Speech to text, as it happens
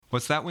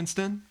What's that,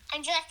 Winston?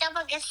 I'm dressed up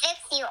like a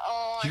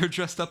 6-year-old. You're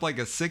dressed up like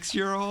a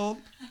 6-year-old?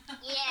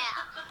 Yeah.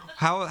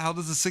 How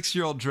does a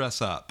 6-year-old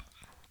dress up?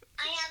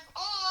 I have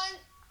on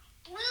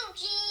blue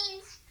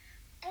jeans,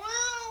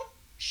 blue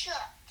shirt.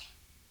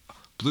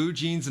 Blue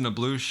jeans and a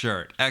blue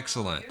shirt.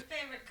 Excellent. Your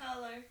favorite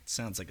color.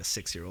 Sounds like a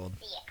 6-year-old.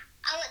 Yeah.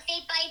 I want to say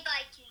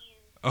bye-bye to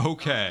you.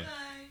 Okay.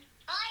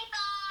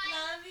 Bye-bye.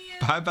 Love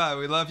you. Bye-bye.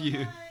 We love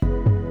you. Bye.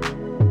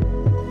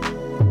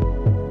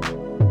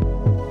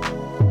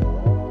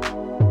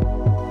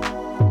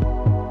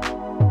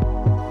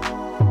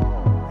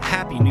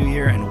 Happy New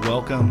Year and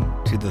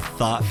welcome to the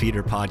Thought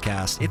Feeder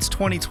podcast. It's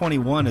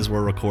 2021 as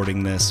we're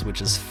recording this,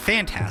 which is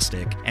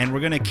fantastic. And we're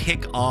going to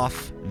kick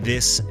off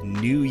this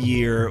new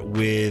year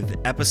with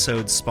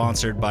episodes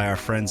sponsored by our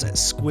friends at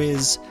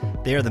Squiz.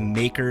 They are the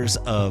makers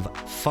of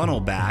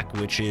Funnelback,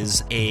 which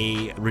is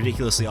a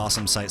ridiculously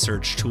awesome site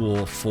search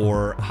tool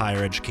for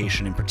higher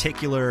education in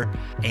particular.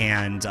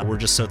 And we're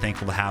just so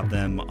thankful to have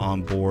them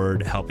on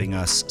board helping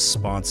us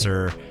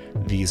sponsor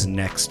these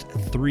next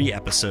 3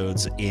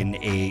 episodes in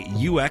a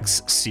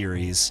UX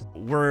series.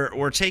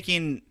 We're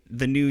taking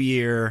the new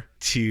year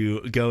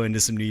to go into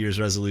some New Year's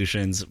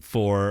resolutions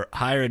for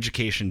higher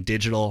education,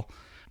 digital,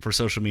 for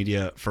social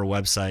media, for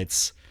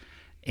websites,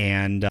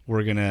 and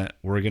we're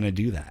gonna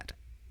do that.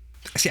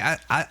 See,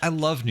 I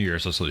love New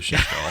Year's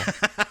resolutions,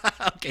 Joel.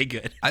 Okay,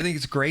 good. I think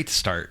it's great to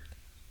start.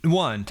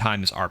 One,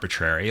 time is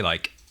arbitrary.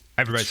 Like,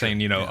 everybody's Sure,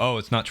 saying, yeah. Oh,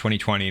 it's not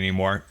 2020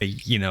 anymore.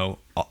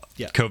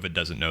 Yeah. COVID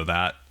doesn't know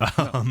that.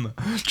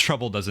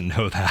 Trouble doesn't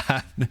know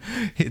that.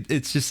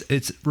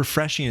 It's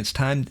refreshing. It's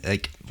time.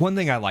 Like, one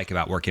thing I like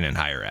about working in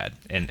higher ed,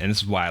 and this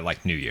is why I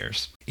like New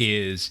Year's,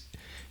 is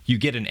you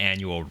get an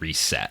annual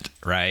reset,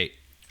 right?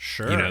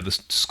 Sure. The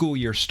school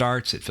year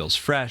starts. It feels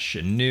fresh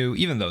and new,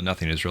 even though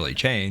nothing has really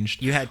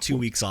changed. You had 2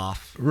 weeks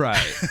off.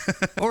 Right.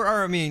 or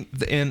I mean,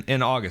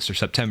 in August or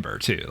September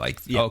too. Like,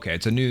 Yeah. Okay,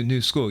 it's a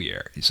new school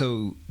year.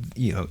 So,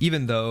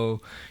 even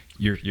though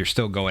you're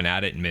still going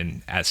at it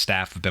and as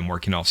staff have been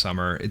working all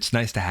summer, it's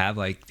nice to have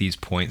like these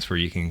points where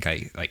you can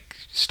like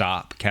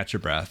stop, catch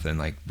your breath, and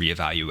like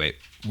reevaluate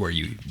where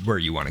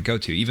you want to go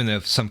to, even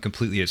if some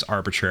completely as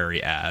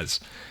arbitrary as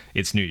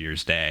it's New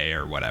Year's Day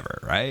or whatever,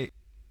 right?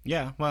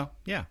 Yeah. Well,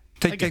 yeah. I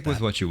Take get with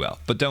that. what you will,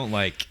 but don't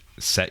like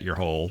set your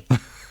whole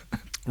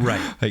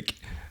Right. like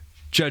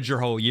judge your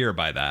whole year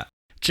by that.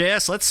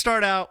 JS, let's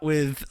start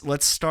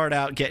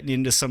out getting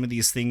into some of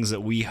these things that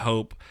we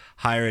hope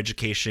higher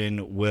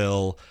education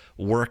will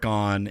work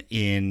on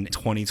in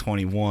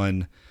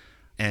 2021.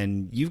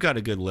 And you've got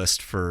a good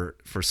list for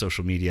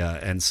social media.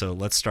 And so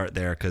let's start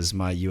there because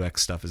my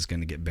UX stuff is going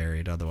to get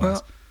buried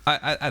otherwise. Well,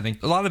 I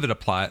think a lot of it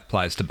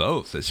applies to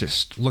both. It's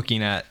just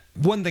looking at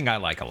one thing I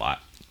like a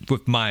lot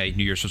with my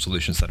New Year's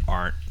resolutions that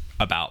aren't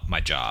about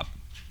my job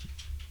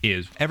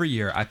is every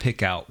year I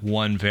pick out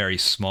one very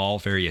small,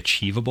 very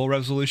achievable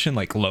resolution,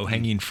 like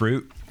low-hanging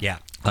fruit. Yeah.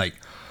 Like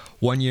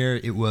one year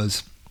it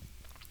was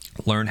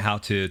learn how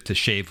to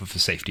shave with a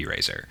safety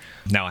razor.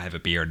 Now I have a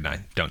beard and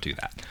I don't do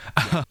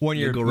that. One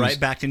year You go it was- right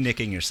back to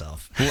nicking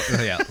yourself.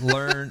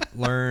 learn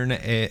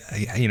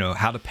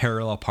how to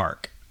parallel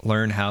park.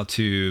 Learn how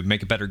to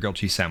make a better grilled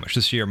cheese sandwich.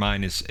 This year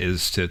mine is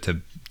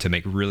to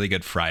make really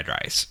good fried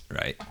rice,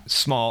 right?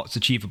 Small, it's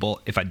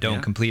achievable. If I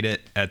don't complete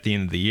it at the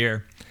end of the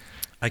year,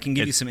 I can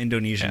give you some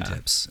Indonesian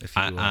tips if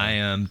you I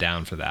am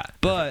down for that.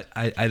 But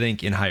I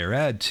think in higher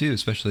ed too,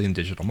 especially in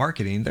digital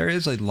marketing, there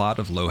is a lot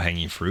of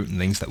low-hanging fruit and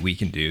things that we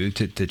can do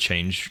to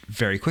change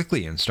very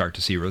quickly and start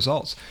to see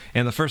results.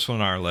 And the first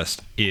one on our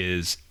list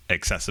is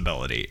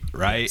accessibility,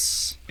 right?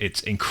 Yes.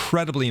 It's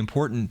incredibly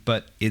important,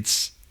 but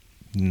it's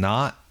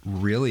not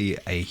really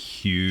a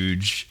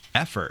huge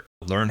effort.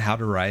 Learn how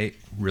to write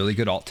really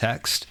good alt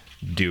text,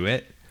 do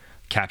it.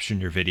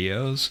 Caption your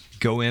videos,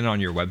 go in on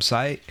your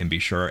website and be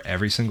sure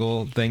every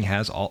single thing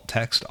has alt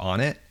text on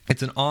it.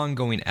 It's an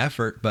ongoing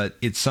effort, but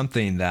it's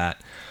something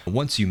that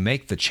once you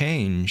make the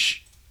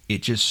change,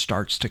 it just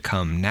starts to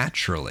come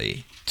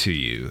naturally to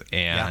you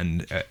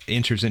and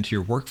enters into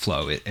your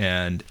workflow.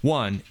 And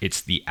one,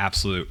 it's the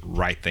absolute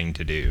right thing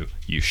to do.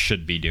 You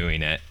should be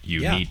doing it.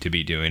 You need to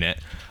be doing it.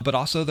 But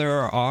also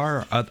there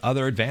are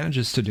other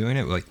advantages to doing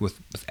it, like with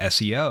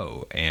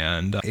SEO,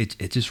 and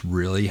it just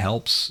really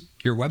helps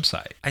your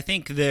website. I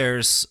think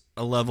there's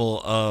a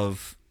level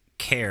of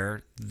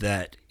care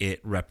that it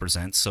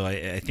represents. So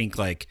I think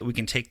like we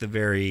can take the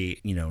very,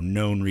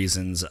 known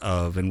reasons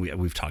of, and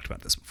we've talked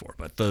about this before,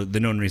 but the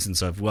known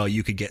reasons of, well,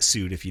 you could get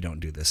sued if you don't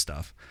do this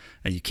stuff.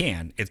 And you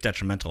can, it's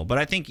detrimental. But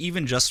I think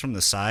even just from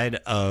the side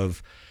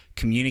of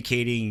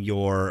communicating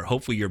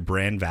hopefully your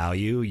brand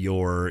value,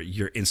 your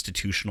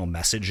institutional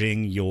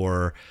messaging,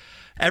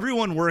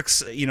 everyone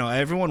works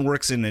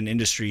in an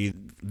industry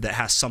that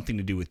has something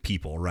to do with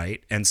people,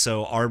 right? And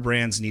so our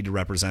brands need to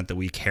represent that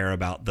we care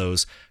about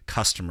those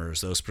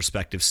customers, those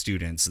prospective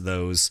students,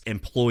 those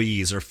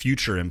employees or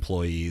future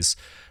employees.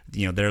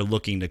 They're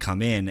looking to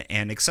come in,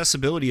 and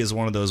accessibility is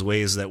one of those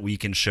ways that we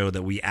can show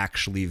that we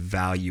actually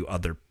value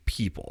other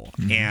people.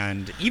 Mm-hmm.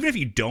 And even if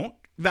you don't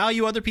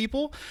value other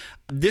people,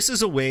 this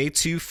is a way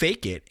to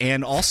fake it.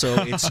 And also,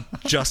 it's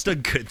just a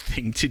good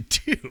thing to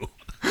do.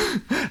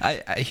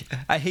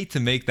 I hate to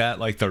make that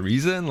like the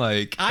reason,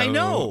 like I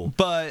know,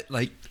 but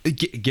like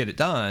get it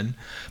done.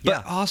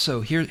 But also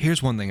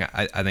here's one thing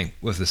I think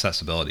with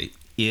accessibility,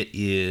 it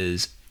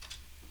is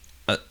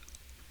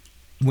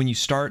when you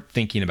start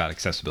thinking about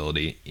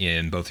accessibility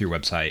in both your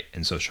website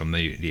and social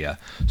media,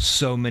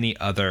 so many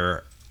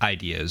other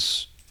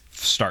ideas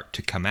start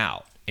to come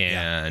out.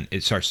 And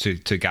it starts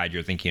to guide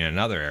your thinking in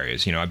other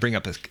areas. You know, I bring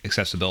up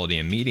accessibility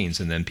in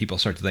meetings, and then people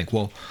start to think,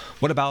 well,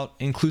 what about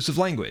inclusive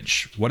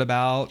language? What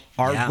about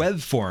our web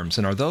forms?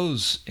 And are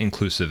those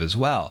inclusive as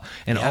well?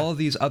 And all of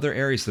these other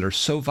areas that are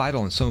so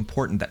vital and so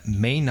important that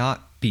may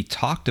not be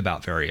talked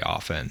about very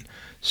often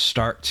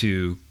start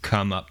to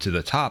come up to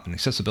the top. And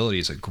accessibility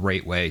is a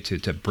great way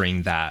to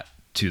bring that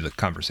to the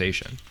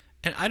conversation.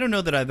 And I don't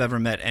know that I've ever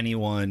met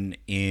anyone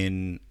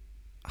in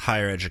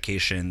higher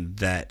education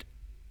that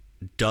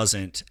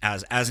doesn't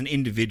as an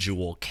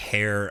individual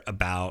care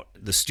about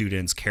the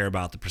students, care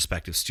about the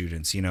prospective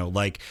students. You know,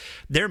 like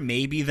there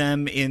may be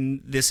them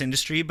in this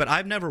industry, but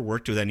I've never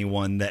worked with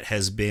anyone that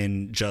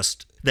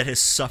has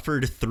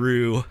suffered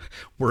through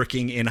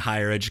working in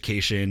higher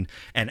education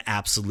and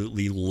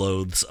absolutely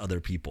loathes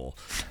other people.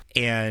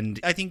 And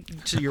I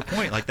think to your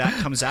point, like that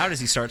comes out as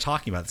you start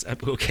talking about this.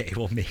 Okay,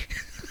 well, me.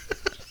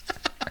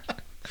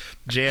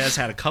 Jay has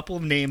had a couple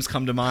of names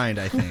come to mind,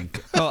 I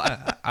think. Well,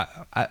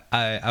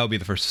 I'll be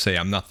the first to say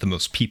I'm not the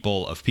most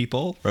people of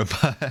people, but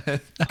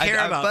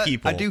care about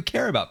people. I do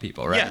care about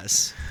people, right?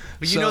 Yes,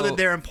 but you know that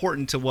they're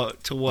important to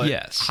what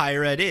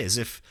higher ed is.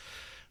 If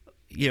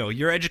you know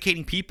you're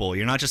educating people,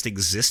 you're not just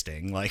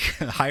existing. Like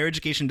higher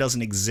education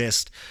doesn't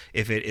exist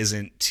if it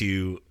isn't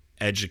to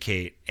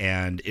educate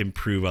and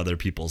improve other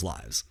people's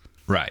lives.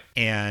 Right.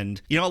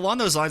 And, you know, along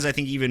those lines, I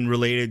think definitely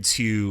related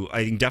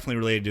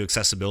to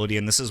accessibility.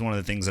 And this is one of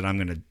the things that I'm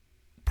going to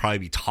probably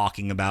be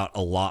talking about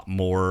a lot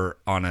more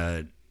on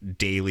a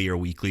daily or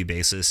weekly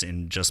basis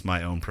in just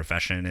my own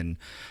profession and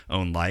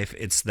own life.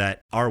 It's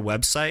that our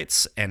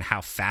websites and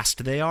how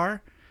fast they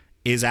are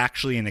is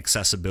actually an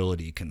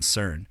accessibility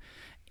concern.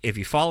 If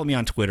you follow me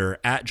on Twitter,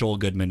 at Joel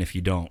Goodman, if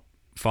you don't,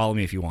 follow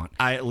me if you want.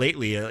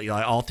 Lately,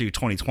 all through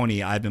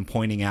 2020, I've been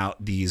pointing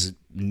out these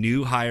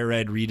new higher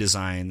ed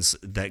redesigns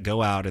that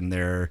go out and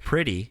they're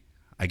pretty,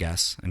 I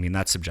guess. I mean,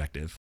 that's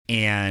subjective.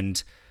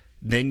 And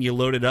then you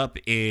load it up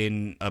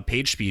in a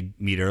page speed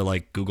meter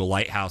like Google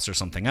Lighthouse or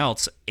something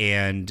else,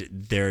 and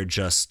they're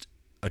just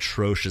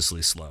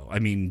atrociously slow. I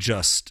mean,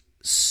 just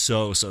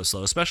so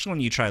slow, especially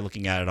when you try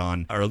looking at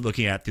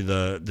it through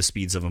the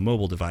speeds of a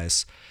mobile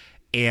device.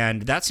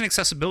 And that's an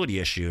accessibility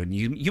issue. And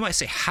you might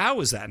say, how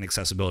is that an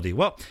accessibility?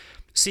 Well,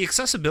 see,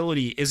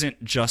 accessibility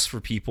isn't just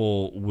for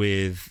people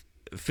with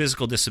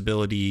physical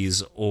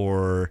disabilities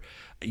or,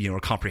 you know,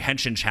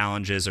 comprehension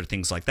challenges or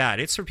things like that.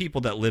 It's for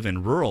people that live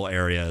in rural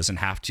areas and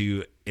have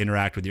to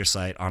interact with your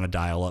site on a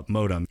dial-up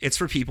modem. It's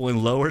for people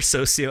in lower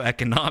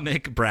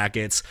socioeconomic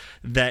brackets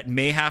that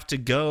may have to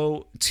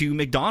go to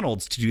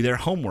McDonald's to do their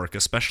homework,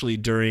 especially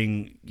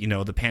during, you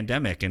know, the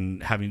pandemic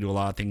and having to do a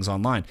lot of things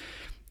online.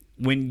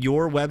 When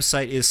your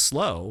website is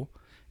slow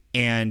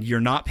and you're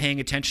not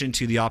paying attention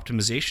to the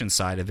optimization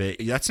side of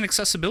it, that's an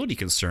accessibility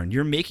concern.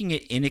 You're making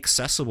it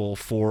inaccessible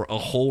for a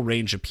whole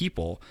range of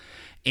people.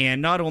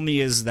 And not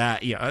only is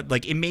that, you know,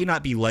 like it may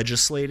not be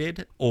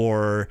legislated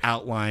or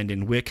outlined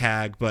in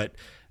WCAG, but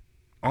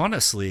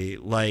honestly,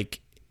 like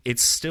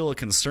it's still a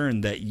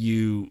concern that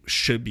you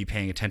should be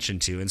paying attention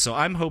to. And so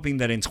I'm hoping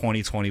that in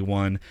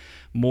 2021,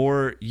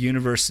 more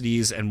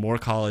universities and more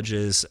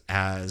colleges,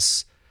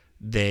 as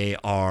they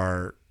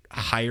are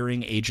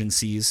hiring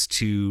agencies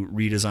to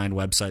redesign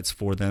websites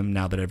for them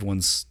now that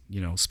everyone's, you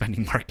know,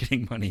 spending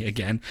marketing money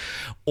again,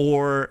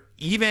 or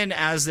even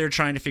as they're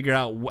trying to figure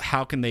out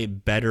how can they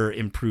better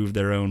improve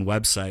their own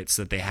websites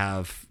that they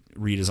have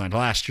redesigned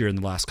last year and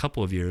the last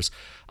couple of years.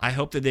 I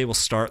hope that they will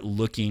start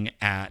looking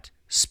at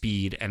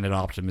speed and at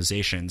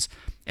optimizations.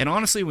 And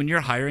honestly, when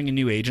you're hiring a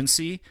new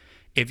agency,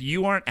 if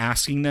you aren't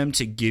asking them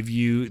to give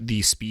you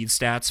the speed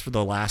stats for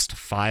the last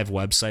 5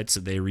 websites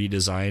that they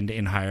redesigned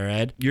in higher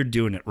ed, you're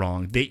doing it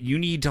wrong. You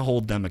need to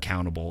hold them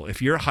accountable.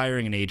 If you're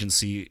hiring an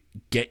agency,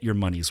 get your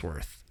money's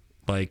worth.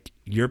 Like,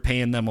 you're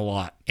paying them a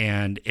lot.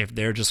 And if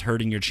they're just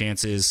hurting your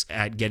chances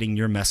at getting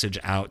your message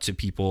out to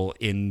people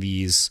in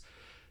these,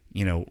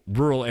 you know,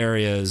 rural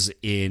areas,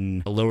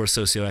 in lower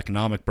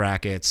socioeconomic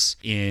brackets,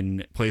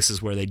 in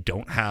places where they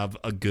don't have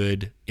a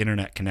good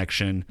internet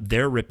connection,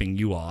 they're ripping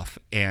you off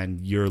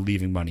and you're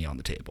leaving money on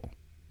the table.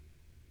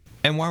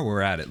 And while we're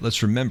at it,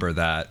 let's remember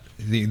that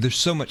there's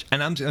so much,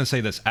 and I'm going to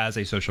say this as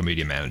a social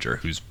media manager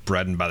whose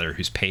bread and butter,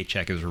 whose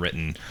paycheck is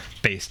written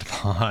based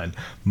upon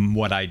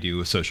what I do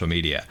with social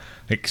media.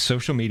 Like,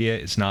 social media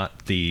is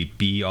not the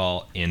be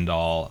all end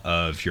all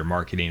of your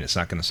marketing. It's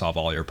not going to solve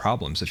all your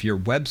problems. If your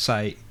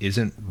website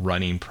isn't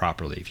running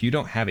properly, if you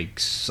don't have a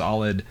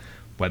solid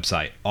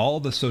website. All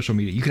the social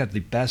media, you could have the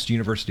best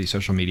university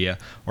social media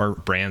or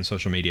brand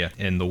social media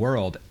in the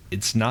world.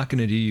 It's not going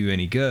to do you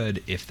any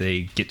good if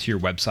they get to your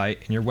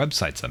website and your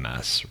website's a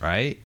mess,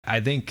 right?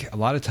 I think a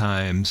lot of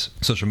times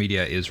social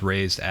media is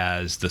raised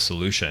as the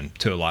solution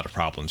to a lot of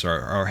problems,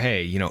 or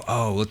hey,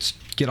 let's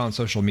get on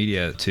social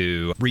media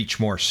to reach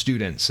more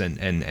students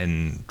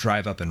and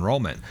drive up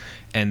enrollment.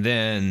 And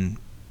then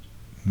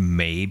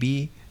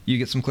maybe you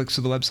get some clicks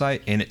to the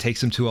website and it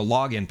takes them to a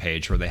login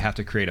page where they have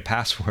to create a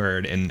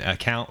password and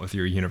account with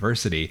your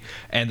university,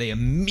 and they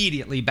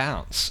immediately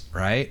bounce,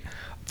 right?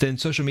 Then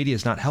social media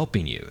is not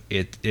helping you.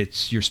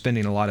 You're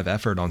spending a lot of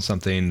effort on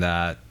something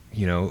that,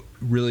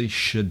 really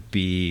should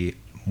be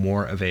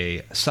more of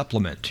a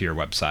supplement to your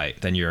website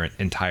than your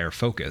entire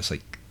focus.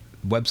 Like,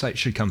 website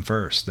should come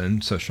first,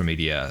 then social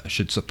media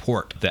should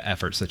support the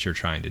efforts that you're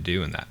trying to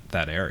do in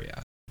that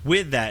area.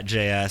 With that,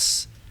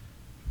 JS,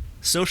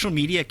 social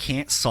media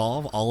can't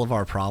solve all of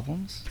our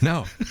problems?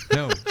 No,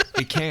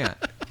 it can't.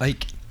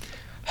 Like,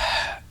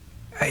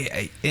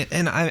 I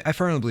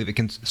firmly believe it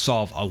can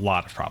solve a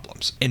lot of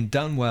problems. And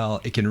done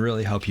well, it can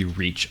really help you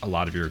reach a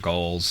lot of your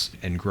goals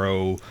and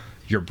grow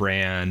your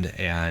brand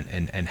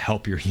and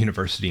help your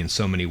university in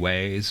so many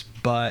ways.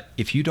 But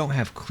if you don't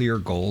have clear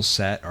goals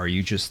set, or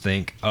you just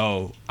think,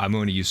 oh, I'm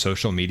going to use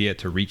social media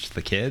to reach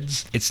the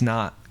kids, it's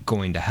not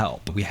going to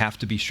help. We have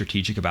to be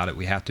strategic about it.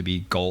 We have to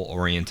be goal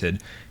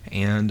oriented,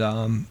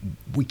 and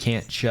we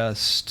can't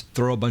just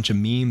throw a bunch of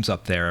memes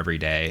up there every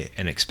day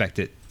and expect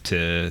it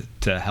to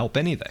help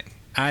anything.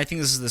 I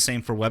think this is the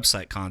same for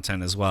website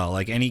content as well.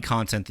 Like, any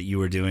content that you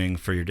are doing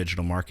for your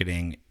digital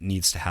marketing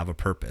needs to have a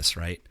purpose,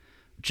 right?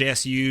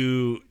 JS,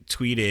 you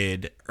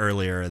tweeted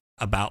earlier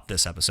about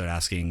this episode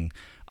asking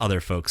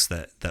other folks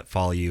that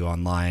follow you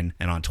online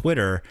and on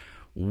Twitter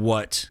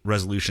what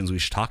resolutions we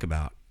should talk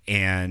about.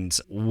 And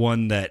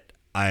one that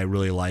I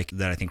really like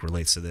that I think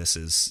relates to this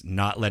is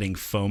not letting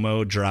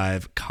FOMO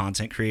drive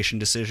content creation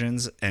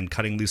decisions and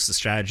cutting loose the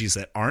strategies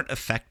that aren't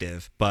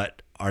effective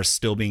but are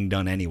still being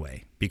done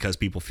anyway because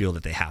people feel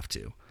that they have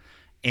to.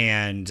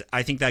 And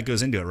I think that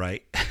goes into it,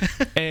 right?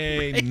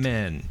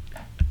 Amen.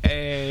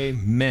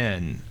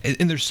 Amen.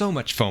 And there's so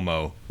much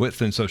FOMO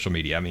within social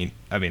media. I mean,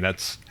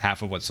 that's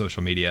half of what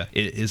social media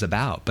is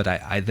about. But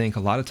I think a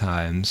lot of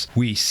times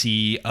we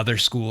see other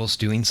schools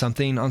doing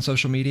something on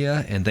social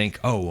media and think,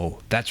 oh,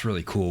 well, that's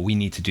really cool. We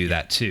need to do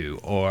that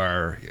too.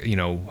 Or,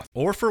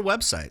 or for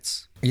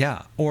websites.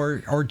 Yeah,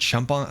 or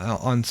jump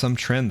on some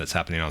trend that's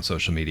happening on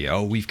social media.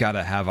 Oh, we've got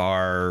to have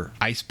our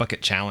ice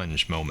bucket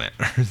challenge moment,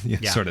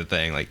 sort of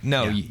thing. Like,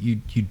 no,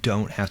 you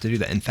don't have to do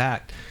that. In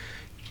fact,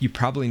 you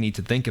probably need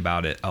to think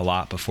about it a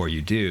lot before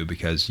you do,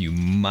 because you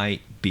might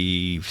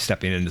be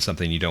stepping into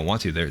something you don't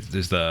want to.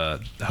 There's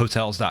the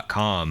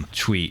Hotels.com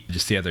tweet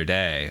just the other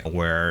day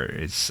where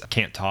it's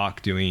can't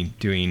talk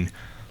doing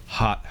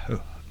hot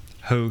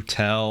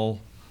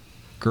hotel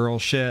girl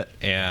shit,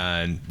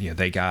 and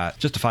they got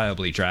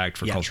justifiably dragged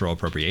for cultural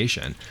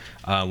appropriation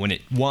when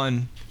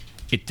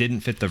it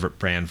didn't fit the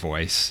brand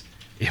voice.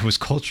 It was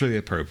culturally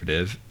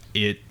appropriative.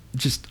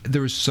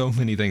 There was so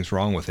many things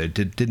wrong with it.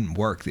 It didn't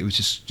work. It was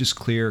just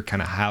clear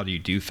kind of how do you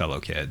do fellow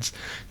kids.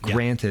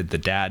 Granted, the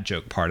dad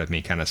joke part of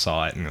me kind of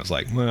saw it and it was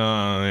like,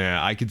 well,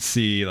 yeah, I could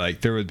see like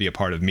there would be a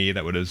part of me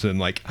that would have been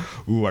like,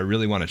 ooh, I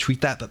really want to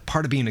tweet that. But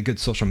part of being a good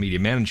social media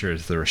manager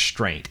is the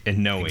restraint and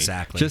knowing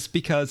just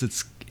because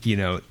it's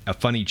a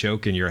funny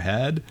joke in your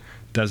head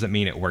doesn't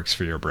mean it works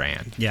for your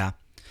brand. Yeah.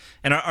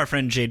 And our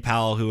friend Jade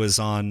Powell, who was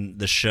on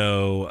the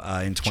show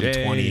in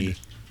 2020,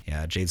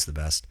 Jade's the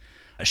best.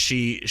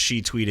 She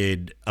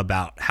tweeted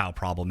about how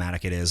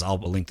problematic it is. I'll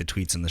link the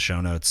tweets in the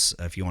show notes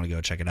if you want to go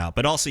check it out.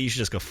 But also, you should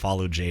just go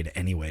follow Jade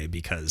anyway,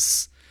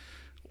 because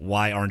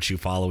why aren't you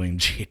following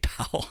Jade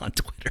Powell on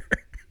Twitter?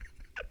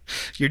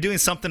 You're doing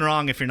something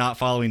wrong if you're not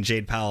following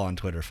Jade Powell on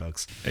Twitter,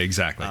 folks.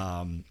 Exactly.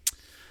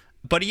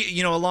 But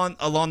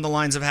along the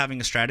lines of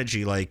having a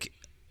strategy, like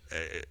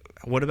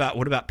what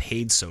about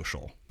paid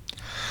social?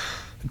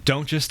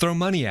 Don't just throw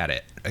money at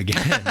it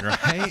again,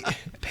 right?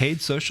 Paid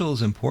social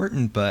is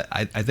important, but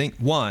I think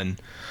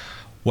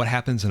what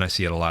happens, and I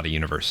see it a lot of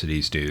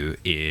universities do,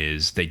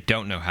 is they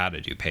don't know how to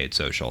do paid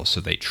social, so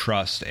they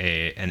trust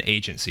an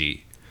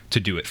agency to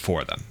do it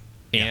for them.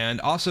 Yeah.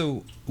 And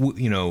also,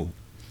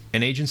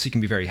 an agency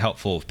can be very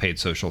helpful with paid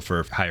social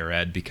for higher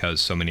ed,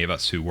 because so many of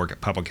us who work at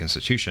public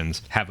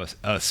institutions have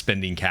a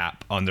spending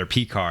cap on their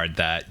P card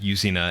that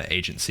using an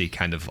agency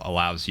kind of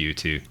allows you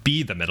to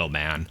be the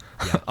middleman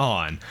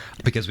on,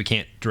 because we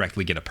can't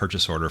directly get a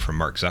purchase order from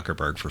Mark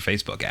Zuckerberg for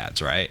Facebook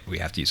ads, right? We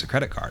have to use a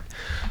credit card.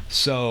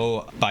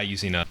 So by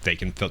using they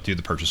can do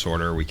the purchase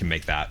order, we can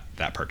make that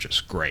purchase.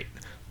 Great.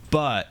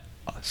 But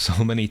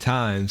so many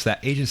times that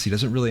agency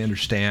doesn't really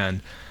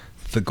understand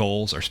the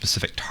goals or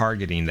specific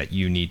targeting that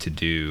you need to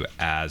do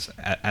as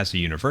a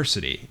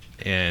university,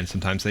 and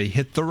sometimes they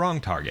hit the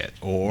wrong target,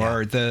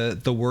 or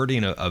the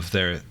wording of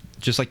their,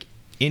 just like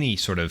any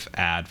sort of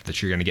ad that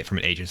you're going to get from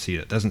an agency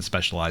that doesn't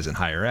specialize in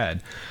higher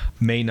ed,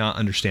 may not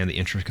understand the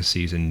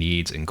intricacies and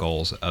needs and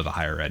goals of a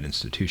higher ed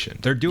institution.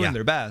 They're doing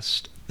their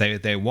best.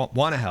 They want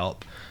to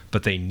help,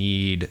 but they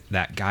need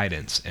that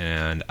guidance.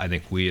 And I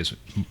think we as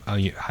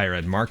higher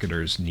ed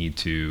marketers need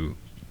to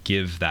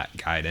give that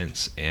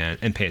guidance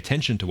and pay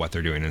attention to what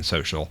they're doing in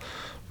social,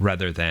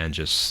 rather than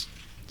just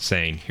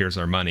saying, here's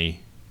our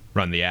money,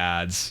 run the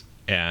ads.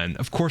 And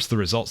of course, the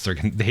results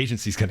the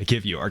agency's going to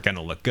give you are going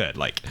to look good.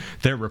 Like,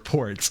 their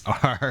reports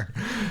are,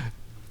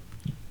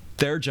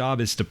 their job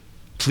is to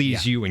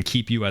please you and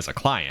keep you as a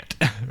client,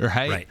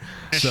 right? Right.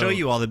 Show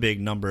you all the big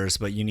numbers,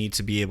 but you need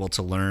to be able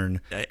to learn.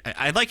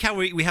 I like how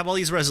we have all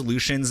these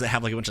resolutions that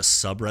have like a bunch of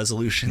sub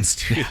resolutions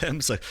to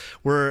them. So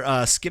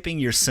we're skipping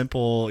your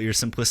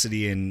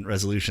simplicity in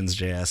resolutions,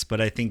 JS.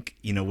 But I think,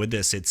 with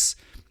this,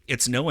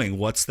 it's knowing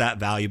what's that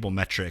valuable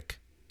metric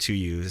to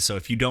you. So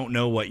if you don't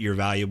know what your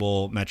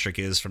valuable metric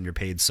is from your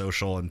paid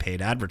social and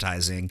paid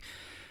advertising,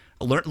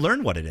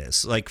 learn what it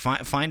is. Like,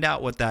 find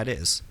out what that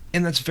is.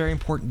 And that's very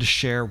important to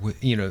share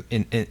with,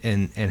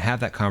 and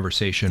have that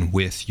conversation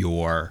with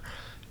your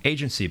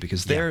agency,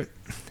 because they're,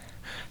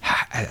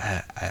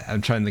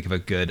 I'm trying to think of a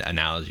good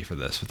analogy for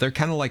this, but they're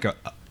kind of like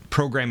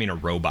programming a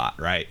robot,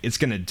 right? It's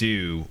going to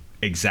do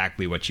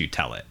exactly what you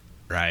tell it,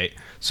 right?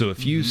 So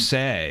if you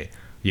say,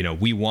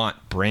 we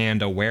want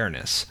brand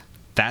awareness,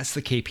 that's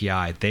the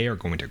KPI they are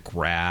going to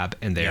grab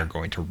and they are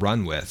going to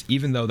run with,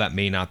 even though that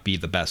may not be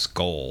the best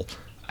goal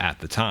at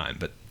the time.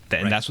 But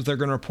and that's what they're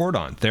going to report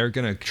on. They're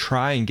going to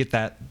try and get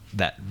that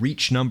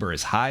reach number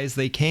as high as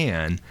they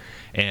can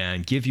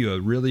and give you a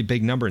really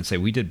big number and say,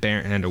 we did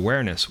brand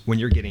awareness, when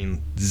you're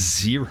getting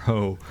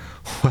 0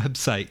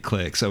 website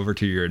clicks over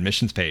to your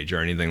admissions page or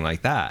anything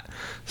like that.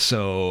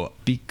 So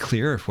be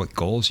clear of what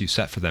goals you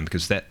set for them,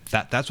 because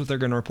that's what they're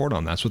going to report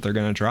on. That's what they're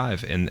going to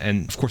drive.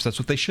 And of course, that's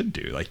what they should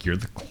do. Like, you're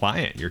the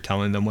client. You're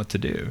telling them what to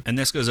do. And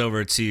this goes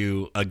over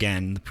to,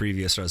 again, the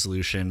previous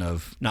resolution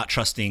of not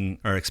trusting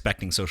or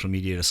expecting social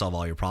media to solve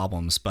all your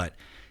problems. But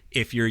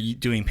if you're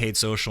doing paid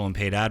social and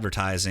paid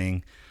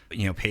advertising,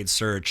 paid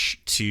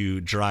search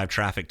to drive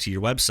traffic to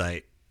your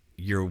website,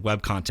 your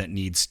web content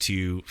needs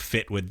to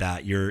fit with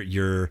that.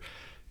 Your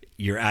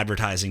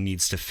advertising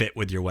needs to fit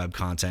with your web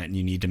content, and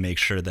you need to make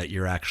sure that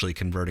you're actually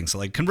converting. So,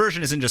 like,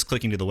 conversion isn't just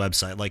clicking to the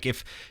website. Like,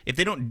 if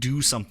they don't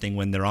do something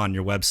when they're on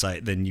your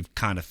website, then you've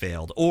kind of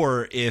failed.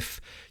 Or if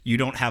you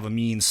don't have a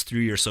means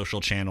through your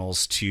social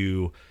channels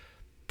to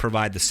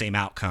provide the same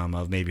outcome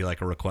of maybe like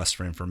a request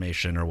for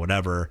information or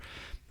whatever,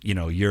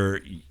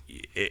 you're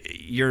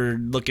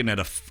looking at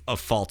a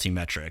faulty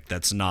metric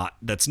that's not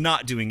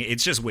doing,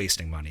 it's just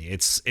wasting money.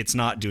 It's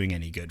not doing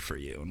any good for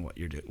you and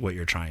what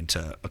you're trying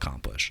to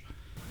accomplish.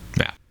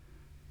 Yeah.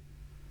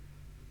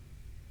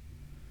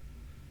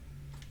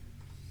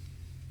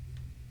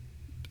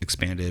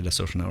 Expanded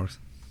social networks.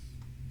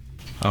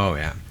 Oh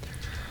yeah.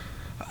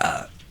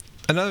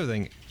 Another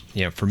thing,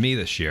 for me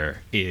this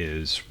year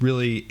is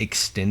really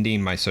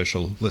extending my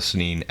social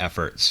listening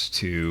efforts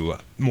to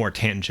more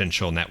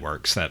tangential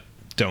networks that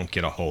don't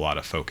get a whole lot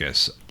of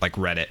focus, like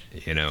Reddit.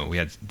 We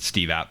had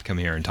Steve App come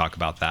here and talk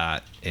about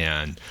that,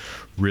 and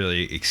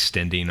really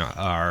extending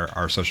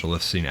our social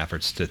listening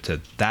efforts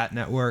to that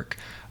network.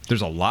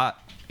 There's a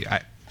lot.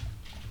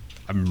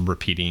 I'm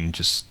repeating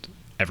just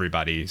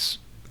everybody's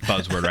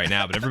buzzword right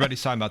now, but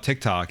everybody's talking about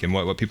TikTok and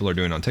what people are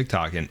doing on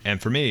TikTok.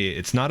 And for me,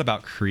 it's not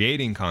about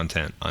creating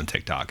content on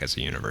TikTok as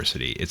a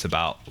university. It's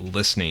about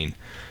listening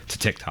to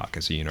TikTok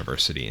as a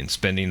university and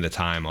spending the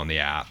time on the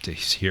app to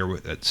hear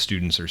what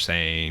students are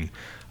saying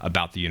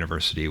about the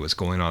university, what's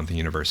going on at the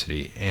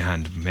university.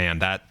 And man,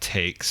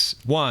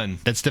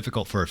 that's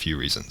difficult for a few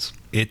reasons.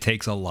 It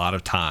takes a lot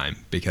of time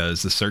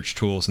because the search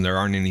tools, and there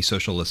aren't any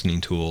social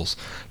listening tools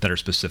that are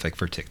specific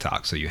for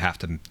TikTok, so you have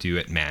to do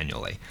it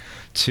manually.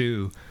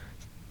 2,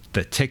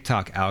 the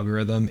TikTok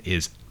algorithm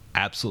is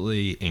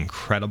absolutely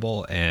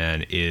incredible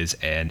and is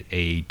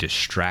a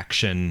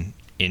distraction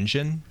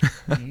engine.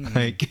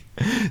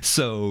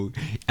 So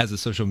as a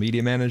social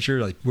media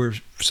manager, like, we're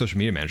social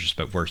media managers,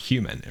 but we're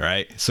human,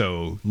 right?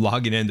 So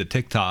logging into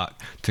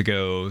TikTok to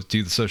go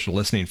do the social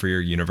listening for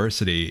your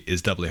university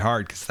is doubly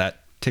hard, because that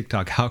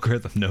TikTok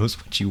algorithm knows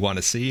what you want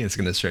to see, and it's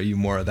going to show you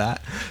more of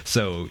that.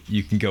 So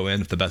you can go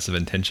in with the best of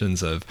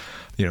intentions of,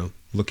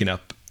 looking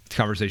up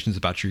conversations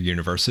about your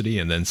university,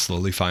 and then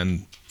slowly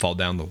fall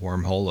down the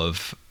wormhole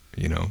of,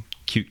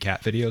 cute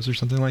cat videos or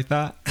something like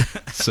that.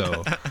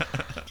 So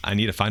I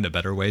need to find a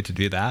better way to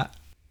do that.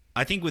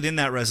 I think within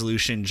that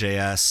resolution,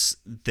 JS,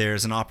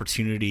 there's an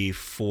opportunity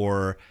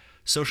for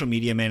social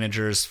media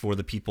managers, for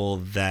the people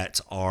that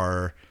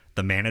are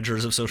the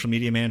managers of social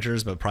media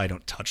managers, but probably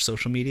don't touch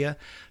social media,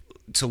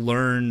 to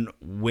learn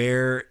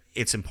where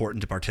it's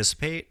important to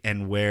participate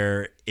and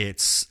where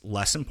it's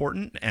less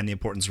important. And the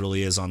importance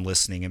really is on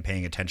listening and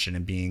paying attention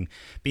and being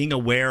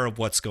aware of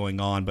what's going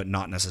on, but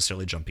not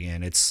necessarily jumping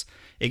in. It's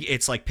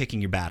like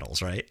picking your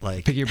battles, right?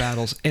 Like, pick your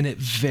battles. And it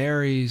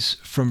varies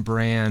from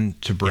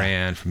brand to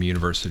brand, from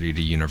university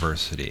to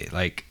university.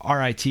 Like,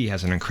 RIT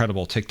has an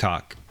incredible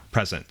TikTok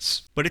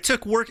presence, but it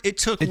took work. It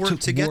took work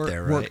to get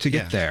there, right? Work to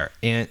get there,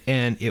 and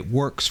it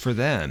works for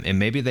them, and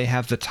maybe they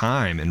have the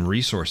time and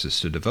resources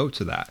to devote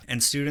to that.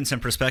 And students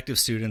and prospective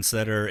students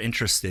that are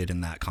interested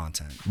in that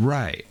content,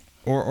 right?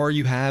 Or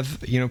you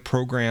have,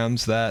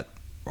 programs that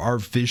are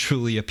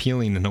visually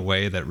appealing in a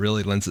way that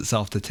really lends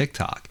itself to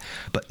TikTok.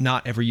 But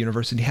not every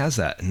university has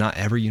that. Not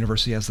every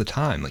university has the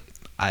time.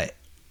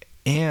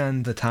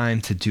 And the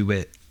time to do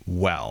it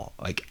well.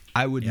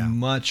 I would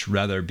much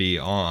rather be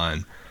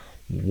on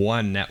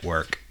one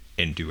network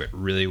and do it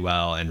really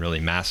well and really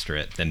master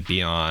it than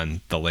be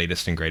on the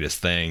latest and greatest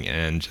thing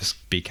and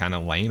just be kind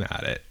of lame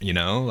at it,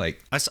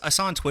 I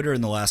saw on Twitter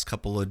in the last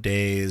couple of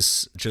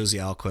days, Josie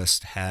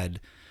Alquist had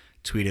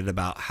tweeted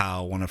about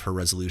how one of her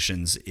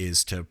resolutions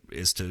is to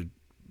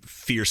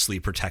fiercely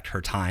protect her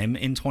time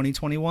in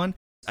 2021.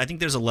 I think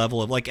there's a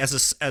level of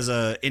as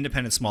a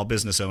independent small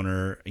business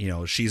owner,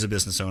 she's a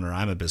business owner,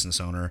 I'm a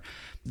business owner.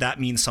 That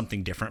means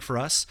something different for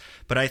us.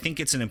 But I think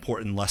it's an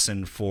important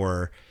lesson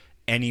for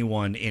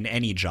anyone in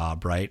any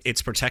job, right?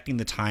 It's protecting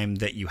the time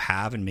that you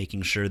have and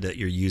making sure that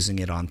you're using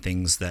it on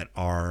things that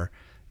are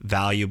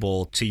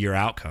valuable to your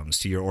outcomes,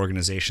 to your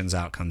organization's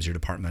outcomes, your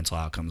departmental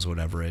outcomes,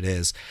 whatever it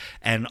is.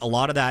 And a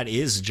lot of that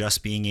is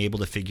just being able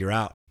to figure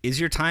out, is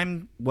your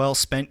time well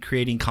spent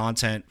creating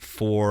content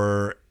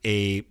for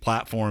a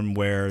platform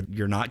where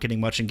you're not getting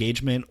much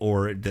engagement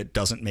or that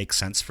doesn't make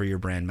sense for your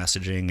brand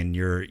messaging and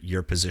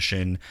your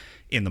position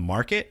in the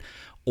market?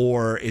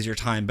 Or is your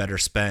time better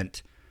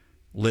spent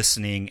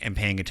listening and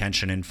paying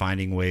attention and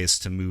finding ways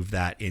to move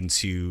that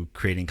into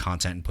creating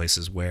content in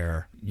places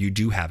where you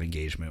do have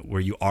engagement, where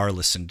you are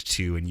listened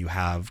to and you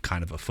have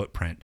kind of a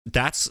footprint?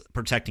 That's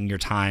protecting your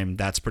time.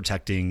 That's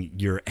protecting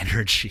your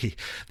energy.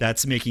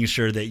 That's making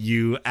sure that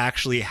you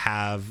actually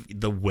have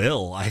the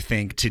will, I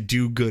think, to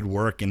do good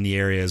work in the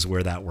areas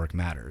where that work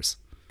matters.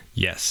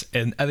 Yes,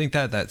 and I think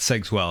that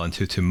segues well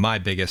into my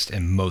biggest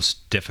and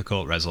most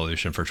difficult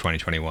resolution for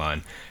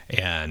 2021,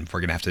 and we're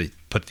gonna have to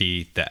put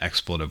the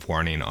expletive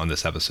warning on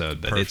this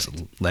episode, but Perfect.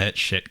 It's let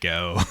shit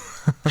go.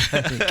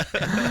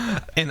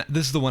 And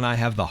this is the one I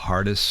have the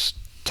hardest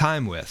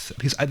time with,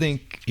 because I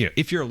think,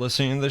 if you're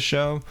listening to this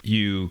show,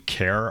 you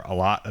care a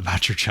lot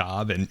about your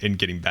job and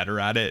getting better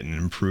at it and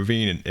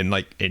improving,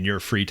 and in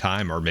your free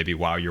time, or maybe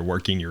while you're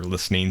working, you're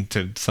listening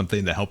to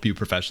something to help you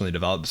professionally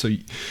develop. So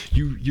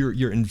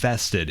you're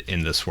invested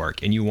in this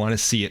work and you want to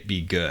see it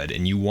be good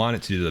and you want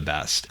it to do the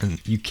best,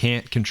 and you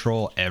can't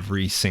control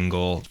every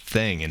single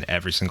thing in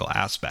every single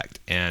aspect.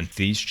 And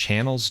these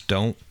channels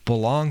don't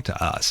belong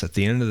to us. At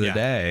the end of the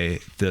day,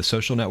 the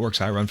social networks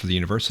I run for the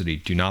university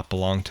do not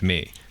belong to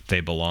me. They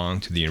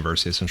belong to the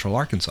University of Central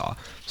Arkansas.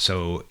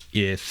 So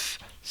if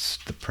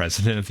the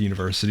president of the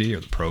university or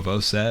the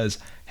provost says,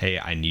 hey,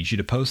 I need you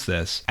to post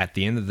this, at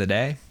the end of the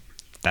day,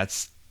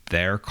 that's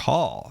their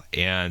call.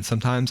 And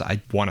sometimes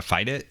I want to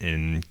fight it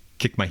and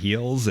kick my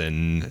heels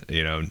and,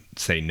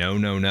 say,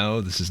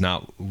 no, this is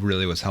not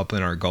really what's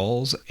helping our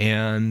goals.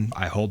 And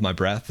I hold my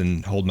breath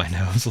and hold my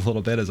nose a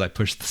little bit as I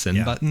push the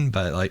send button.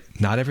 But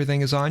not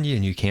everything is on you,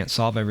 and you can't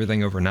solve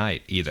everything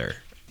overnight either.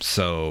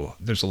 So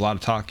there's a lot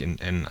of talk,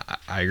 and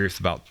I agree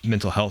about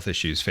mental health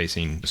issues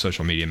facing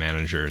social media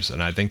managers.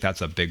 And I think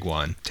that's a big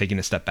one, taking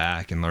a step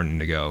back and learning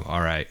to go,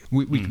 all right,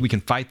 we can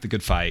fight the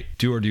good fight,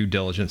 do our due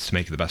diligence to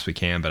make it the best we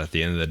can. But at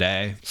the end of the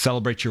day,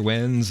 celebrate your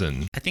wins.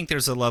 And I think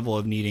there's a level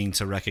of needing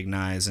to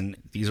recognize, and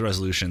these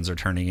resolutions are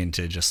turning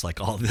into just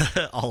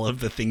all of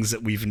the things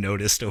that we've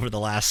noticed over the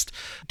last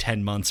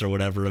 10 months or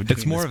whatever.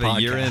 It's more of a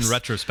year-end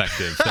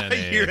retrospective than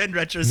a year-end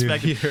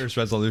retrospective New Year's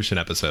resolution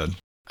episode.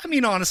 I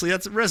mean, honestly,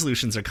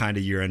 resolutions are kind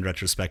of year-end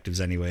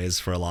retrospectives anyways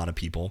for a lot of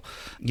people.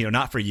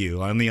 Not for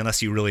you, only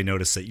unless you really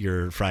notice that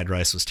your fried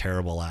rice was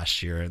terrible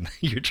last year and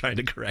you're trying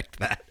to correct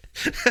that.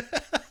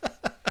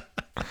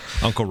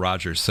 Uncle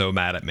Roger's so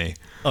mad at me.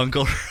 Oh,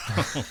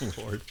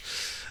 Lord.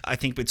 I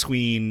think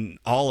between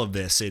all of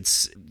this,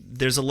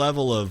 there's a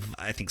level of,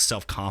 I think,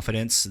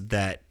 self-confidence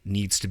that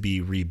needs to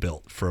be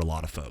rebuilt for a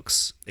lot of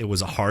folks. It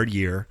was a hard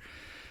year.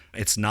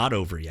 It's not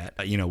over yet.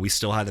 We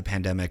still have the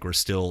pandemic. We're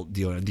still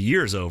dealing. The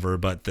year's over,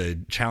 but the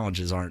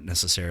challenges aren't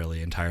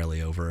necessarily entirely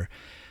over.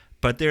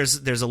 But there's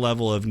a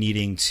level of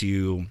needing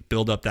to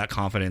build up that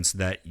confidence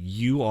that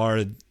you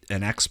are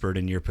an expert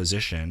in your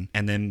position,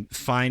 and then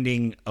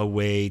finding a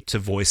way to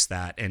voice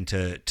that and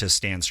to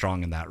stand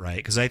strong in that, right?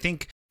 Because I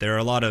think there are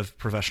a lot of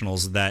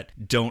professionals that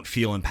don't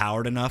feel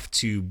empowered enough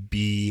to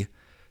be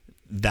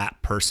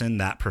that person,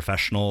 that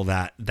professional,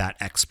 that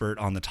expert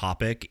on the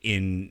topic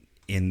in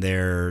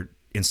their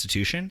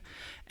institution,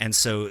 and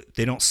so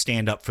they don't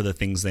stand up for the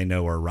things they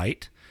know are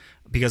right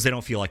because they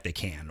don't feel like they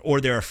can,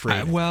 or they're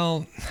afraid.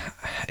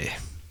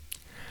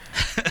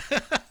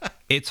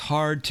 It's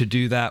hard to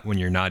do that when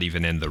you're not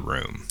even in the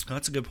room. Oh,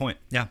 that's a good point.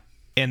 Yeah.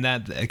 And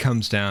that it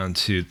comes down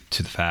to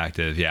the fact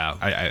of,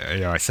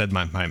 I said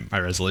my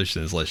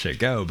resolution is let shit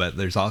go, but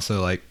there's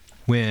also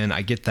when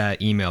I get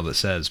that email that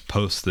says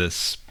post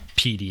this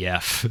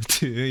PDF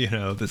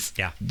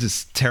to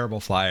this terrible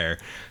flyer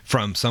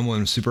from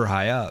someone super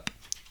high up,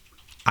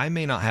 I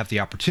may not have the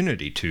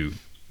opportunity to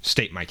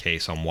state my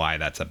case on why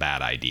that's a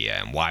bad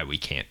idea and why we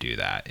can't do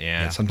that.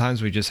 And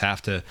sometimes we just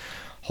have to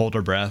hold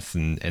our breath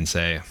and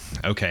say,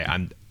 okay,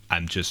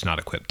 I'm just not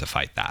equipped to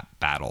fight that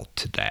battle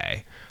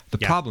today. The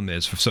problem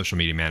is for social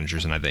media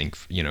managers, and I think,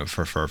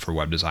 for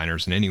web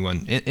designers and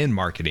anyone in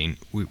marketing,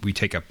 we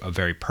take a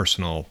very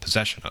personal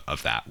possession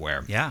of that,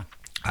 where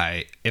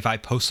if I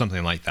post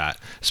something like that,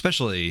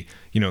 especially,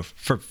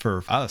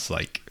 for us,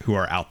 like, who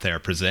are out there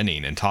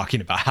presenting and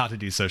talking about how to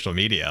do social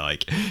media,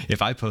 like,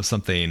 if I post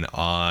something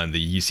on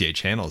the UCA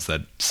channels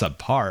that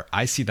subpar,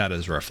 I see that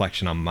as a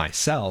reflection on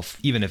myself,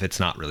 even if it's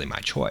not really my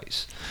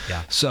choice.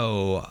 Yeah.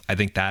 So I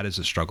think that is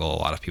a struggle a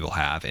lot of people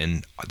have,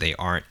 and they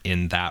aren't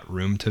in that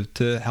room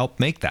to help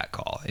make that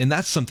call. And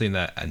that's something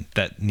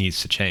that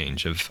needs to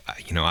change.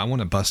 I want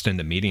to bust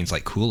into meetings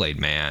like Kool-Aid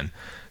Man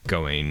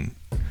going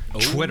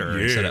Twitter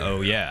instead of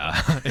oh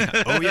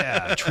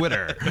yeah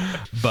Twitter,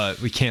 but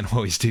we can't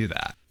always do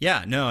that.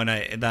 Yeah, no,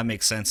 and that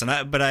makes sense.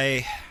 But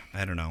I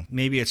don't know,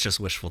 maybe it's just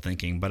wishful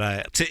thinking,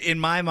 but in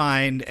my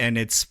mind, and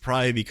it's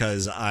probably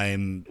because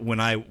when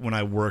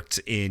I worked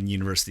in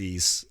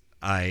universities,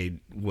 I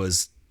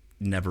was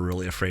never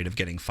really afraid of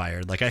getting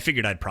fired. Like, I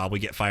figured I'd probably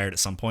get fired at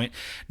some point.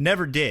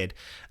 Never did.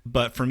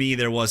 But for me,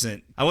 I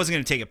wasn't going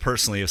to take it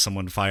personally if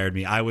someone fired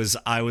me. I was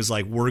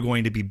like, we're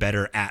going to be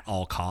better at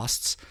all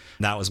costs.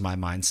 That was my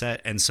mindset.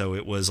 And so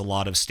it was a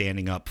lot of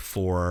standing up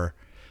for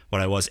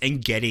what I was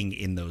and getting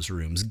in those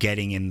rooms,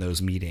 getting in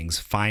those meetings,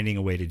 finding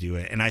a way to do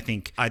it. And I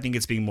think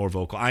it's being more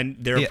vocal.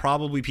 There are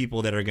probably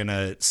people that are going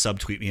to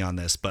subtweet me on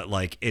this, but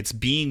like, it's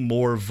being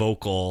more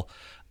vocal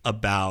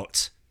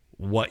about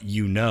what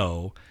you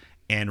know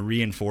and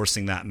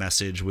reinforcing that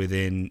message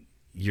within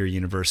your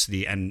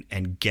university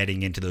and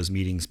getting into those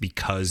meetings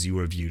because you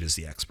were viewed as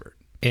the expert.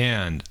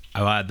 And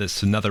I'll add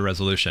this another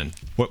resolution.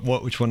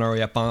 Which one are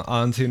we up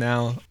on to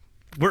now?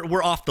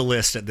 We're off the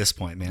list at this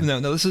point, man.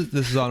 No, this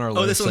is on our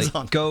list. This one's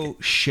on. Go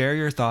share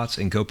your thoughts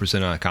and go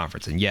present on a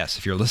conference. And yes,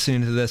 if you're listening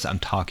to this, I'm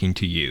talking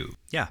to you.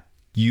 Yeah.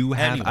 You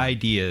have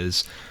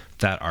ideas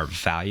that are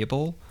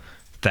valuable,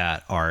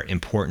 that are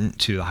important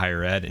to the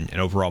higher ed and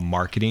overall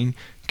marketing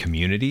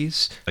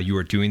communities. You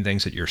are doing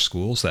things at your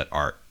schools that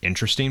are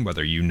interesting,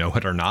 whether you know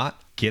it or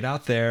not. Get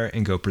out there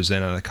and go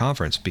present at a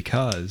conference,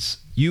 because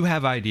you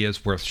have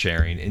ideas worth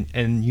sharing,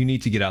 and you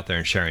need to get out there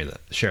and share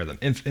them.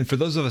 And for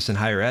those of us in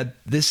higher ed,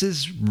 this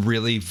is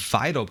really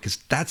vital, because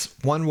that's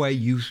one way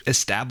you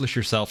establish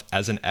yourself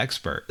as an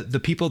expert.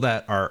 The people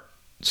that are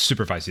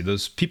supervising,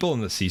 those people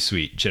in the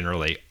C-suite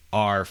generally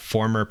are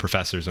former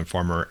professors and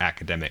former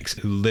academics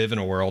who live in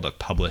a world of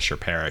publish or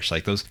perish.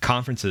 Like, those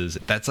conferences,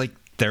 that's like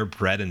their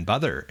bread and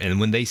butter. And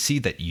when they see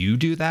that you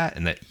do that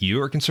and that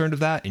you are concerned of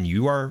that and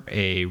you are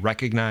a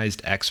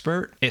recognized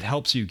expert, it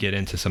helps you get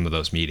into some of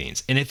those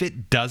meetings. And if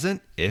it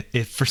doesn't,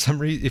 if for some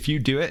reason, if you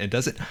do it, it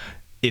doesn't,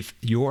 if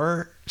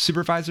your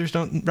supervisors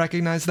don't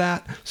recognize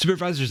that,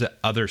 supervisors at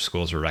other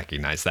schools will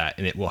recognize that,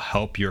 and it will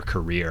help your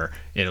career.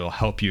 It will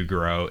help you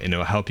grow, and it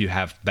will help you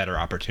have better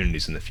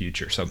opportunities in the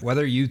future. So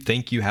whether you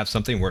think you have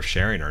something worth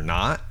sharing or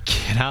not,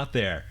 get out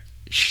there,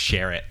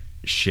 share it.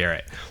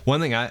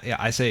 One thing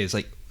I say is,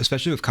 like,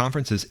 especially with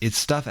conferences, it's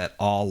stuff at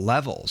all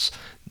levels.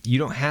 You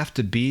don't have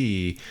to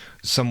be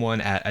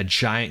someone at a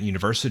giant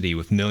university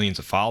with millions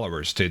of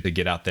followers to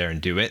get out there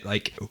and do it.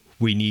 Like,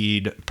 we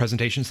need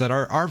presentations that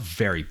are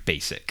very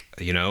basic,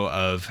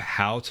 of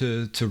how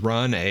to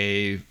run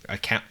a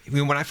account. I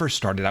mean, when I first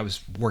started, I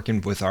was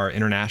working with our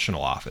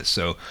international office.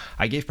 So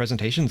I gave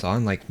presentations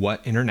on like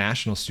what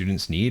international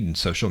students need in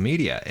social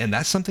media. And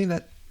that's something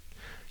that,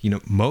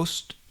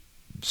 most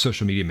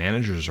social media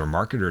managers or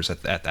marketers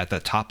at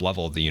the top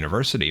level of the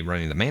university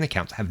running the main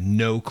accounts have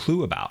no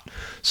clue about.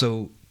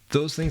 So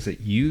those things that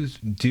you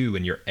do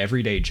in your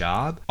everyday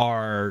job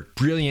are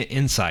brilliant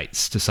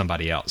insights to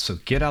somebody else. So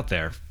get out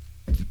there,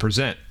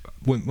 present.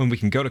 When we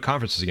can go to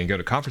conferences again,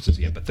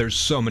 but there's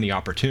so many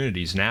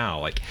opportunities now.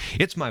 Like,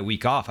 it's my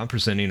week off. I'm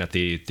presenting at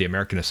the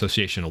American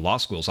Association of Law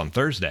Schools on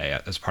Thursday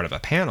as part of a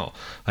panel,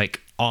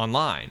 like,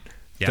 online.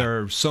 Yeah.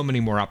 There are so many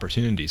more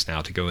opportunities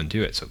now to go and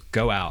do it. So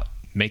go out,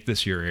 make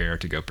this your year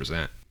to go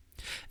present.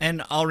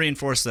 And I'll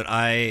reinforce that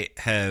I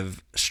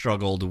have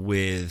struggled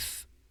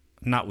with,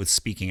 not with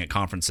speaking at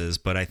conferences,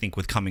 but I think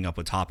with coming up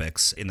with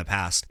topics in the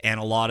past. And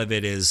a lot of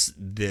it is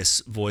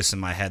this voice in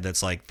my head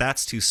that's like,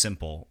 that's too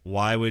simple.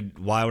 Why would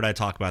I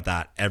talk about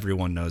that?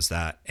 Everyone knows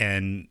that.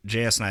 And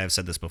JS and I have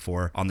said this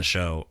before on the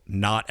show,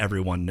 not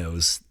everyone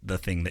knows the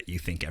thing that you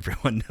think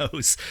everyone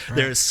knows. Right.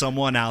 There's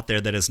someone out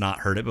there that has not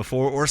heard it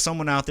before, or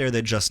someone out there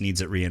that just needs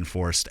it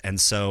reinforced.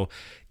 And so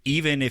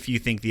even if you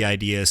think the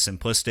idea is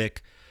simplistic,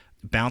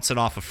 bounce it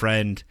off a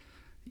friend,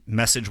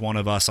 message one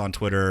of us on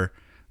Twitter.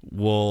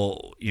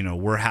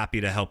 We're happy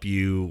to help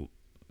you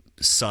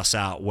suss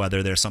out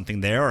whether there's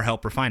something there or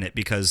help refine it,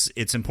 because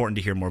it's important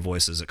to hear more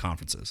voices at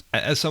conferences.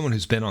 As someone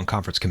who's been on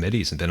conference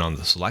committees and been on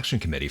the selection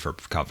committee for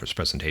conference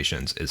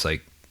presentations, it's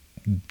like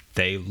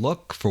they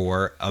look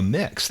for a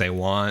mix. They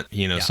want,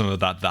 some of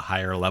the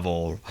higher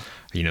level,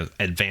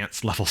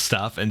 advanced level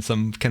stuff, and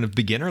some kind of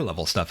beginner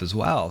level stuff as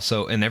well.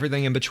 So, and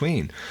everything in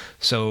between.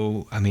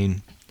 So, I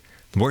mean,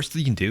 the worst thing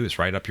you can do is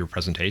write up your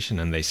presentation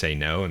and they say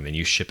no, and then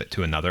you ship it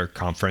to another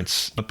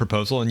conference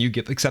proposal and you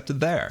get accepted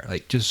there.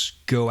 Like,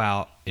 just go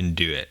out and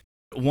do it.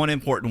 One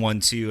important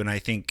one too, and I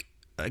think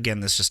again,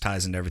 this just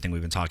ties into everything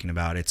we've been talking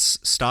about. It's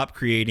stop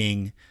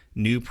creating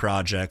new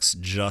projects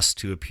just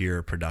to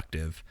appear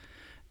productive.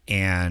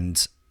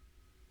 And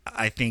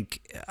I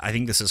think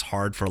this is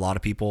hard for a lot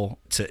of people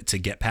to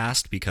get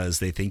past because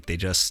they think they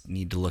just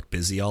need to look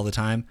busy all the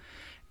time.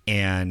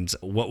 And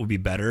what would be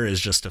better is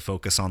just to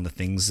focus on the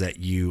things that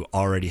you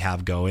already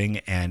have going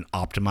and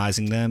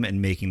optimizing them and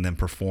making them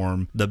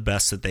perform the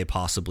best that they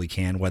possibly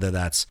can, whether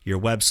that's your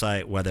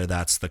website, whether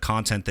that's the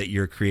content that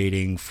you're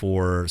creating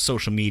for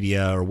social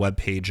media or web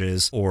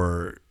pages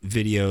or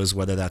videos,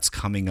 whether that's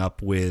coming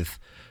up with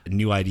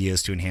new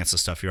ideas to enhance the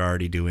stuff you're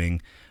already doing.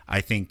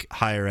 I think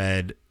higher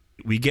ed,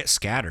 we get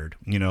scattered.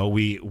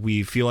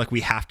 We feel like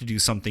we have to do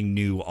something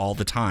new all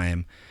the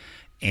time.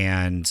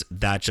 And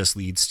that just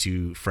leads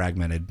to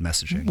fragmented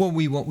messaging. Well,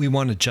 we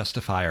want to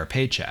justify our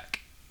paycheck,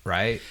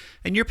 right?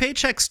 And your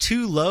paycheck's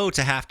too low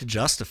to have to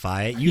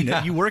justify it. You know,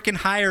 you work in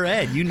higher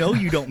ed. You know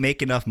you don't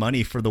make enough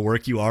money for the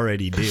work you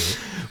already do.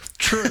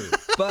 True.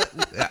 But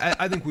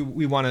I think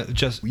we want to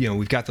just,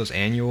 we've got those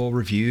annual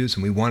reviews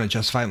and we want to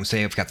justify it and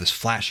say, I've got this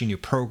flashy new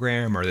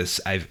program or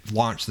I've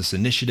launched this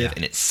initiative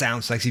and it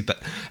sounds sexy,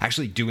 but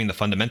actually doing the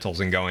fundamentals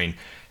and going,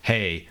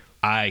 hey,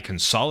 I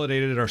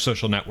consolidated our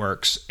social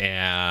networks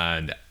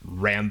and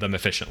ran them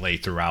efficiently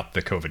throughout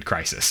the COVID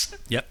crisis.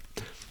 Yep.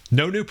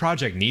 No new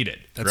project needed.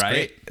 That's right?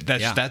 Great.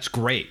 That's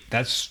great.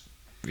 That's,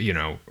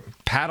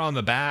 pat on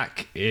the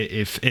back.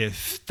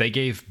 If they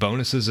gave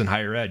bonuses in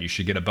higher ed, you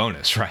should get a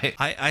bonus, right?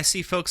 I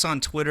see folks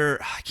on Twitter,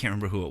 I can't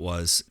remember who it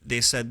was.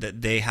 They said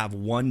that they have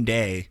one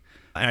day,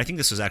 and I think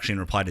this was actually in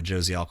reply to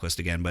Josie Alquist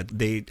again, but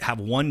they have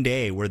one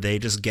day where they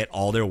just get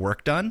all their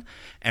work done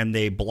and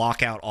they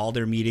block out all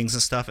their meetings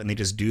and stuff and they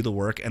just do the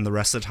work, and the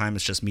rest of the time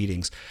it's just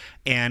meetings.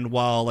 And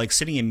while like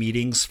sitting in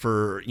meetings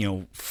for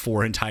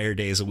 4 entire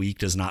days a week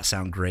does not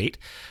sound great,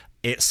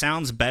 it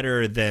sounds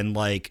better than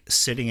like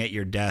sitting at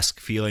your desk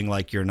feeling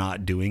like you're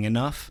not doing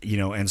enough,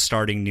 and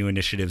starting new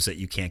initiatives that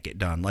you can't get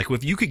done. Like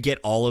if you could get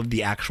all of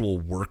the actual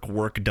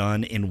work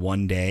done in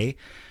one day,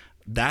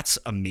 that's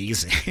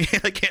amazing.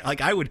 like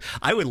I would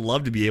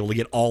love to be able to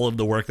get all of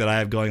the work that I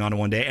have going on in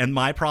one day. And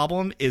my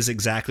problem is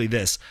exactly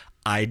this.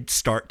 I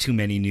start too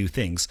many new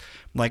things.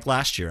 Like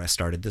last year, I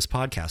started this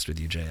podcast with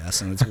you,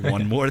 JS, and it's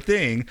one more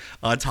thing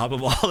on top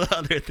of all the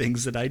other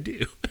things that I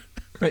do.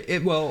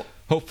 Right. Well,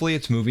 hopefully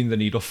it's moving the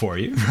needle for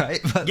you,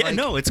 right? But yeah,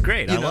 no, it's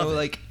great. I love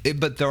it.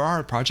 But there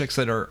are projects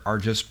that are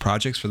just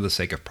projects for the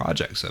sake of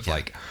projects of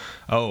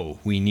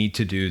we need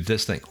to do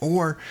this thing.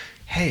 Or,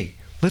 hey,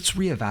 let's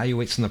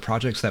reevaluate some of the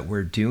projects that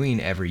we're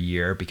doing every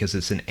year because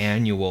it's an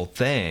annual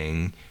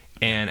thing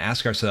and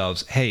ask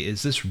ourselves, hey,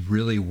 is this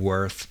really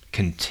worth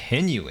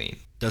continuing?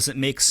 Does it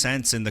make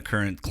sense in the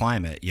current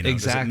climate? Exactly.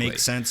 Does it make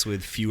sense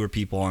with fewer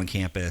people on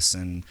campus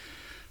and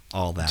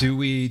all that? Do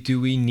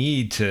we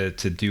need to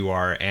do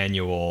our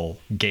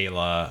annual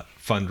gala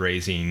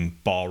fundraising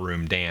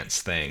ballroom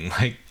dance thing?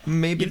 Like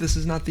maybe this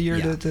is not the year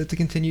to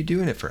continue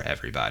doing it for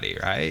everybody,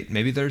 right?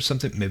 Maybe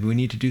we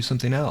need to do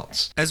something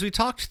else. As we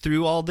talked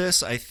through all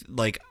this,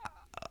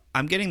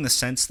 I'm getting the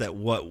sense that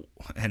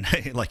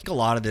a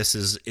lot of this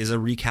is a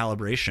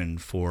recalibration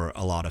for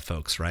a lot of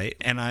folks, right?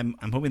 And I'm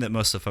hoping that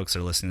most of the folks that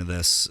are listening to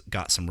this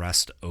got some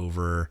rest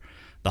over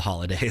the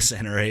holidays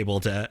and are able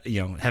to,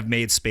 have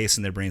made space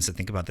in their brains to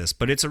think about this.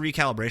 But it's a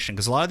recalibration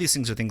because a lot of these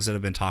things are things that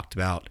have been talked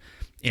about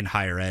in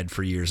higher ed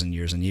for years and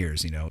years and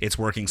years. It's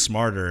working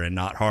smarter and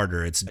not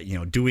harder. It's,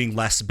 doing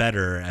less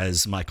better,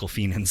 as Michael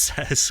Feenan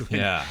says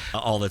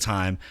all the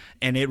time.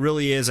 And it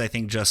really is, I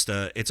think, it's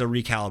a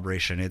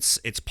recalibration.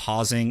 It's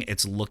pausing.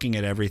 It's looking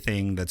at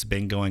everything that's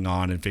been going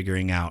on and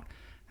figuring out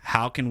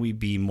how can we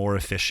be more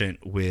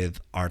efficient with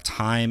our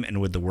time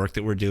and with the work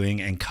that we're doing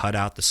and cut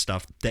out the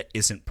stuff that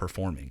isn't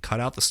performing,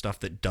 cut out the stuff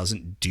that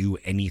doesn't do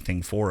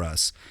anything for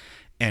us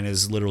and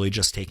is literally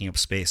just taking up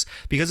space.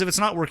 Because if it's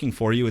not working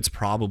for you, it's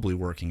probably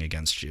working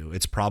against you.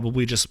 It's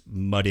probably just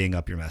muddying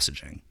up your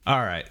messaging.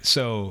 All right.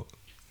 So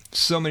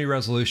many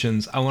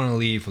resolutions. I want to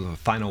leave with a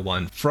final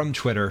one from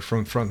Twitter,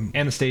 from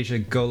Anastasia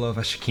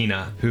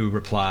Golovashkina, who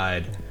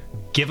replied,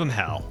 "Give them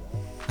hell."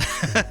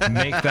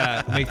 make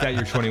that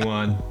your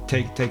 21.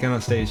 Take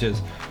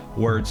Anastasia's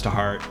words to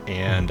heart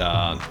and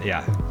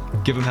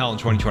give them hell in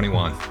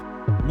 2021.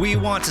 We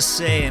want to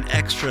say an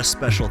extra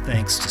special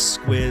thanks to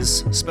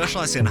Squiz.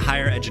 Specializing in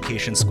higher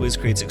education, Squiz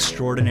creates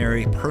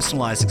extraordinary,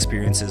 personalized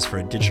experiences for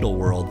a digital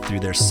world through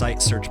their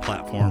site search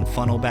platform,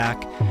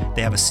 Funnelback.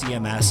 They have a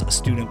CMS, a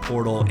student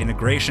portal,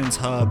 integrations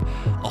hub,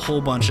 a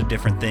whole bunch of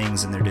different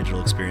things in their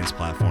digital experience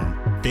platform.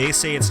 They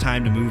say it's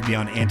time to move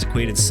beyond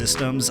antiquated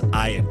systems.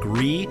 I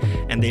agree,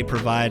 and they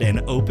provide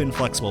an open,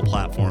 flexible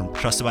platform.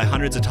 Trusted by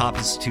hundreds of top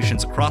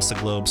institutions across the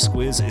globe,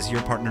 Squiz is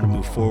your partner to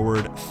move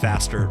forward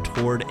faster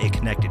toward a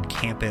connected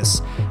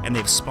campus, and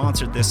they've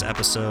sponsored this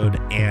episode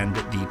and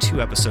the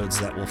 2 episodes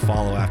that will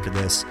follow after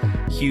this.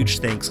 Huge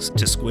thanks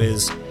to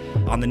Squiz.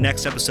 On the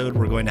next episode,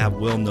 we're going to have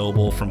Will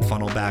Noble from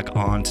Funnelback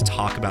on to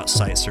talk about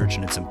site search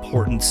and its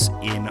importance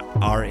in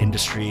our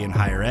industry in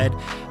higher ed.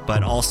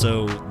 but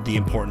also the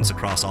importance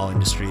across all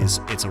industries.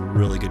 It's a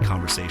really good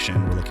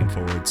conversation. We're looking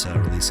forward to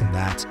releasing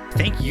that.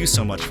 Thank you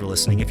so much for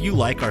listening. If you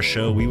like our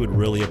show, we would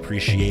really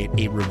appreciate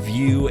a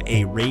review,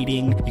 a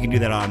rating. You can do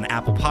that on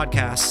Apple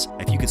Podcasts.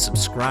 If you could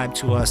subscribe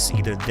to us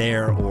either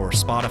there or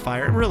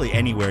Spotify, or really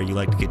anywhere you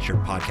like to get your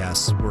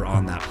podcasts, we're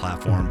on that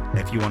platform.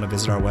 If you want to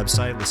visit our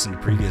website, listen to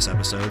previous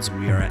episodes,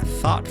 we are at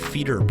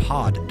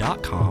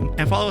thoughtfeederpod.com,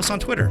 and follow us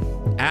on Twitter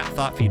at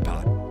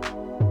thoughtfeedpod.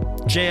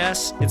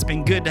 JS, it's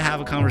been good to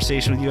have a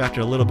conversation with you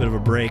after a little bit of a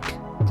break.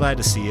 Glad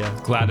to see you.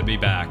 Glad to be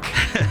back.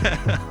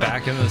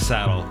 Back in the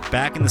saddle.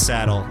 Back in the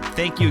saddle.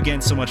 Thank you again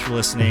so much for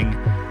listening,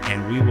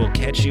 and we will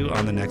catch you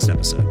on the next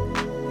episode.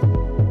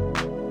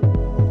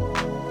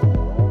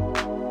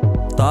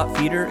 Thought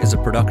Feeder is a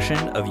production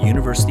of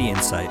University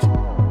Insight.